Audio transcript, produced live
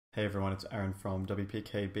Hey everyone, it's Aaron from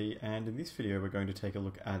WPKB, and in this video we're going to take a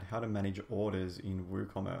look at how to manage orders in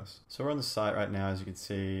WooCommerce. So we're on the site right now, as you can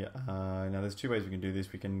see. Now there's two ways we can do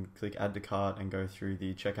this. We can click add to cart and go through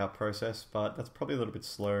the checkout process, but that's probably a little bit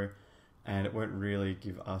slow and it won't really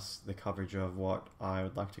give us the coverage of what I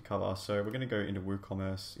would like to cover. So we're going to go into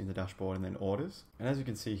WooCommerce in the dashboard and then orders. And as you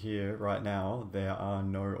can see here right now, there are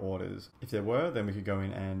no orders. If there were, then we could go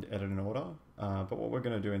in and edit an order. But what we're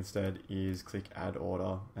going to do instead is click add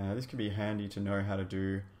order. This can be handy to know how to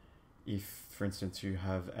do if, for instance, you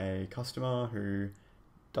have a customer who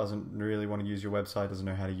doesn't really want to use your website, doesn't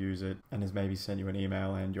know how to use it, and has maybe sent you an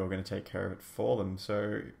email and you're going to take care of it for them.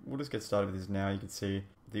 So we'll just get started with this now. You can see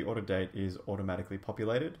the order date is automatically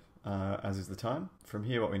populated, as is the time. From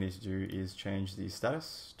here, what we need to do is change the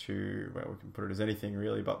status to, well, we can put it as anything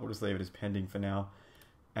really, but we'll just leave it as pending for now,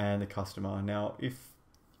 and the customer. Now, if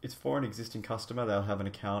it's for an existing customer, they'll have an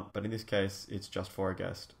account, but in this case, it's just for a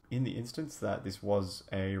guest. In the instance that this was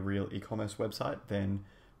a real e-commerce website, then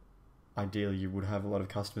ideally you would have a lot of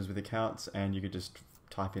customers with accounts and you could just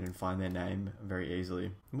type in and find their name very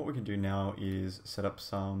easily. And what we can do now is set up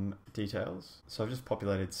some details. So I've just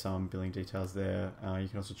populated some billing details there. You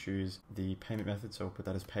can also choose the payment method, so we'll put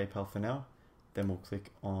that as PayPal for now. Then we'll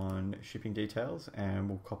click on shipping details and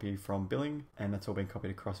we'll copy from billing, and that's all been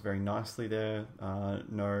copied across very nicely there.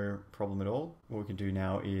 No problem at all. What we can do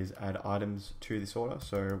now is add items to this order.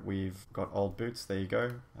 So we've got old boots, there you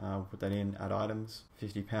go. We'll put that in, add items.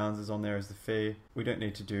 £50 is on there as the fee. We don't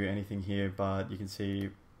need to do anything here, but you can see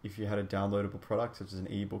if you had a downloadable product, such as an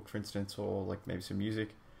ebook for instance, or like maybe some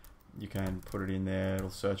music, you can put it in there, it'll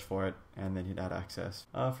search for it, and then hit add access.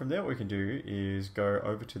 From there, what we can do is go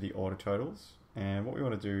over to the order totals. And what we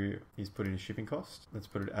want to do is put in a shipping cost. Let's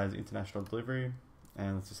put it as international delivery,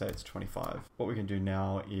 and let's just say it's 25. What we can do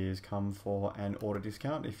now is come for an order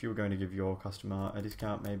discount. If you were going to give your customer a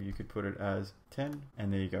discount, maybe you could put it as 10,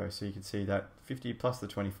 and there you go. So you can see that 50 plus the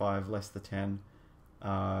 25 less the 10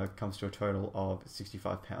 comes to a total of £65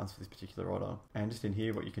 for this particular order. And just in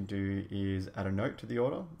here, what you can do is add a note to the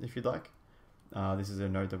order if you'd like. This is a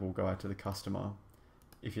note that will go out to the customer.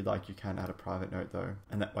 If you'd like, you can add a private note though,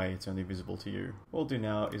 and that way it's only visible to you. What we'll do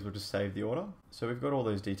now is we'll just save the order. So we've got all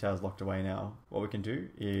those details locked away now. What we can do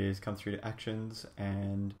is come through to actions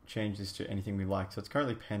and change this to anything we like. So it's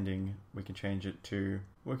currently pending. We can change it to,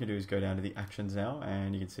 what we can do is go down to the actions now,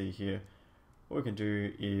 and you can see here, what we can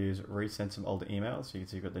do is resend some older emails. So you can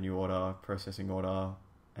see you've got the new order, processing order,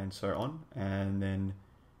 and so on, and then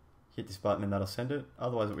hit this button and that'll send it.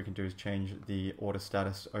 Otherwise, what we can do is change the order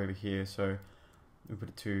status over here. So we put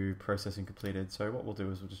it to processing completed. So what we'll do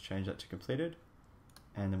is we'll just change that to completed,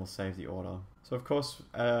 and then we'll save the order. So of course,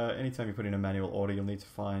 anytime you put in a manual order, you'll need to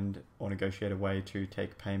find or negotiate a way to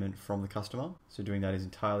take payment from the customer. So doing that is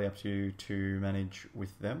entirely up to you to manage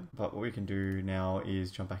with them. But what we can do now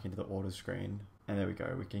is jump back into the orders screen, and there we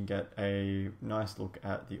go. We can get a nice look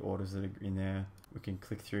at the orders that are in there. We can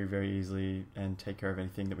click through very easily and take care of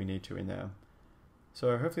anything that we need to in there.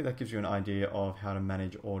 So hopefully that gives you an idea of how to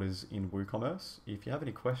manage orders in WooCommerce. If you have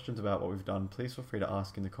any questions about what we've done, please feel free to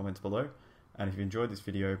ask in the comments below. And if you enjoyed this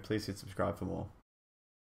video, please hit subscribe for more.